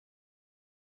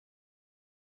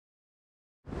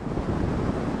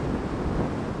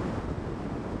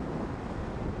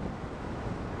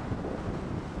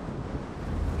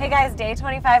Hey guys, day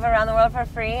 25 around the world for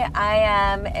free. I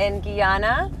am in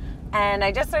Guyana and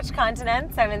I just switched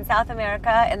continents. I'm in South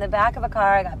America in the back of a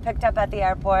car. I got picked up at the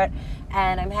airport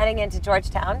and I'm heading into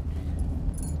Georgetown.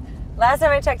 Last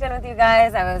time I checked in with you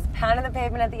guys, I was pounding the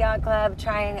pavement at the yacht club,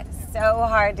 trying so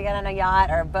hard to get on a yacht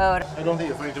or a boat. I don't think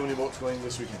you'll find too many boats going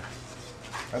this weekend.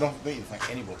 I don't think you'll find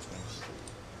any boats going.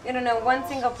 You don't know one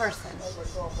single person.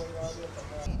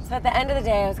 So at the end of the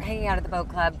day, I was hanging out at the boat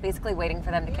club, basically waiting for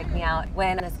them to kick me out,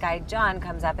 when this guy, John,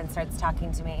 comes up and starts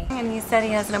talking to me. And he said he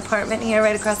has an apartment here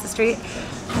right across the street.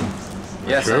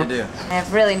 Yes, I do. I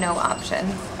have really no option.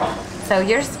 So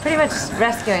you're pretty much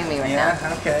rescuing me right now.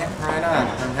 Yeah, okay, right on.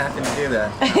 I'm happy to do that.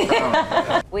 No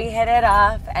problem. We hit it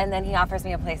off, and then he offers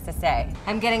me a place to stay.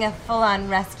 I'm getting a full-on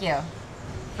rescue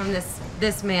from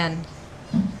this man.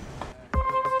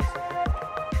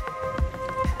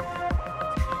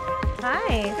 Hi.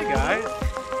 Hey guys.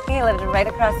 He lived right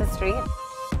across the street.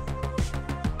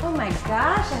 Oh my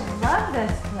gosh, I love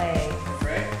this place.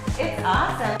 Right? It's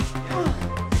awesome.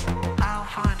 I'll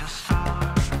find a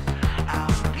star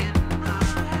out in the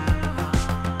heavens,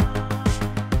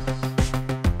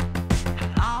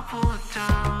 and I'll pull it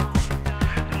down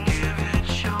and give it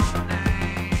your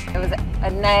name. It was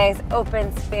a nice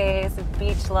open space, a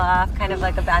beach loft, kind of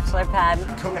like a bachelor pad.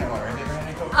 Coconut water. Have you ever had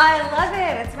any coconut? I love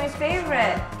it. It's my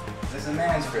favorite. This is a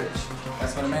man's fridge.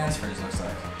 That's what a man's fridge looks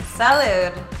like.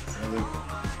 Salud. Salute.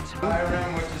 My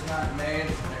room, which is not made.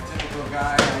 You're a typical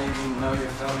guy. I even know you're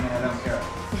filming. I don't care.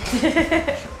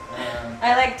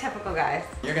 I like typical guys.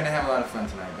 You're gonna have a lot of fun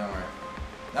tonight. Don't worry.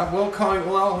 Now, we'll call you.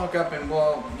 We'll all hook up and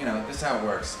we'll, this is how it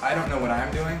works. I don't know what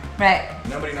I'm doing. Right.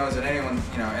 Nobody knows what anyone's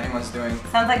doing.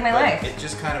 Sounds like my But life. It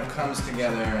just kind of comes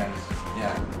together and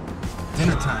yeah.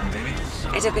 Dinner time, baby.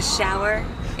 I took a shower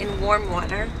in warm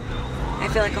water. I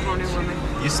feel like a whole new woman.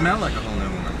 You smell like a whole new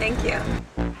woman. Thank you.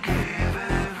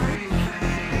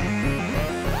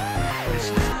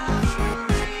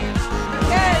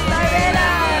 Yes,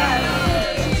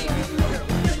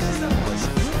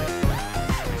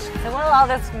 Barbados! So while all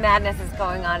this madness is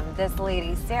going on, this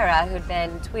lady, Sarah, who'd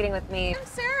been tweeting with me. I'm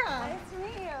Sarah. Nice to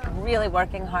meet you. Really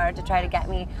working hard to try to get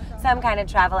me some kind of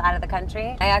travel out of the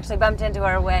country. I actually bumped into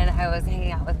her when I was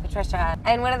hanging out with Patricia.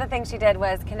 And one of the things she did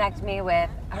was connect me with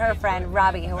her friend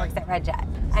Robbie, who works at Red Jet.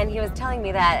 And he was telling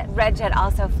me that Red Jet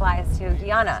also flies to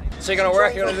Guyana. So you're going to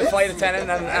work, you're going to be flight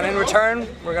attendant, and in return,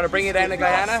 we're going to bring you down to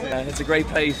Guyana. It's a great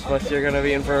place, but you're going to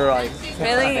be in for a ride.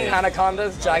 Really?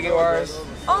 Anacondas, jaguars.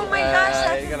 Oh my gosh,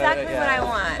 that's you're gonna- exactly what I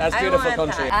want. That's I beautiful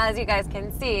want country. that. As you guys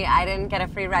can see, I didn't get a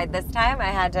free ride this time. I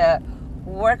had to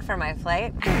work for my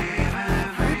flight.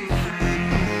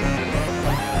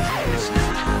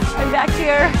 I'm back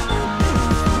here.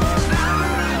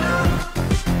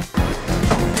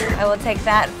 I will take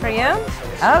that for you.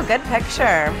 Oh, good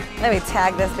picture. Let me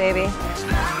tag this baby.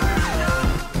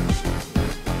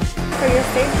 For your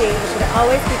safety, you should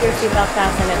always keep your seatbelt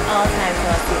fastened at all times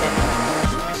while seated.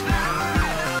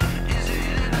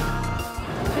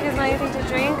 Do you guys want anything to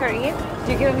drink or eat?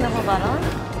 Do you give them the whole bottle?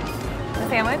 The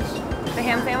sandwich? The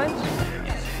ham sandwich?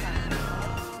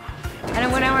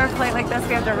 And whenever a flight like this,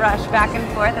 we have to rush back and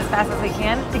forth as fast as we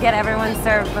can to get everyone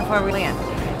served before we land.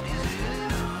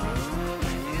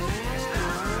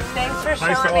 Thanks for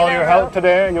showing me. Thanks for all your help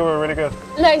today. You were really good.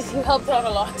 Nice, you helped out a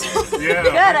lot. Yeah.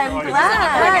 Good, I'm glad.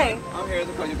 Hi. I'm here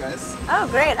to call you guys. Oh,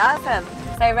 great, awesome.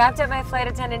 So I wrapped up my flight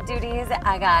attendant duties.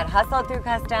 I got hustled through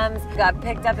customs, got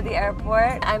picked up at the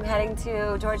airport. I'm heading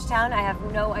to Georgetown. I have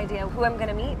no idea who I'm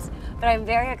gonna meet, but I'm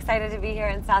very excited to be here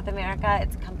in South America.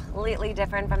 It's completely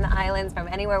different from the islands, from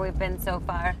anywhere we've been so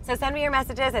far. So send me your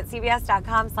messages at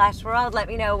cbs.com/world. Let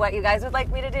me know what you guys would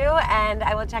like me to do, and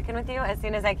I will check in with you as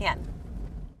soon as I can.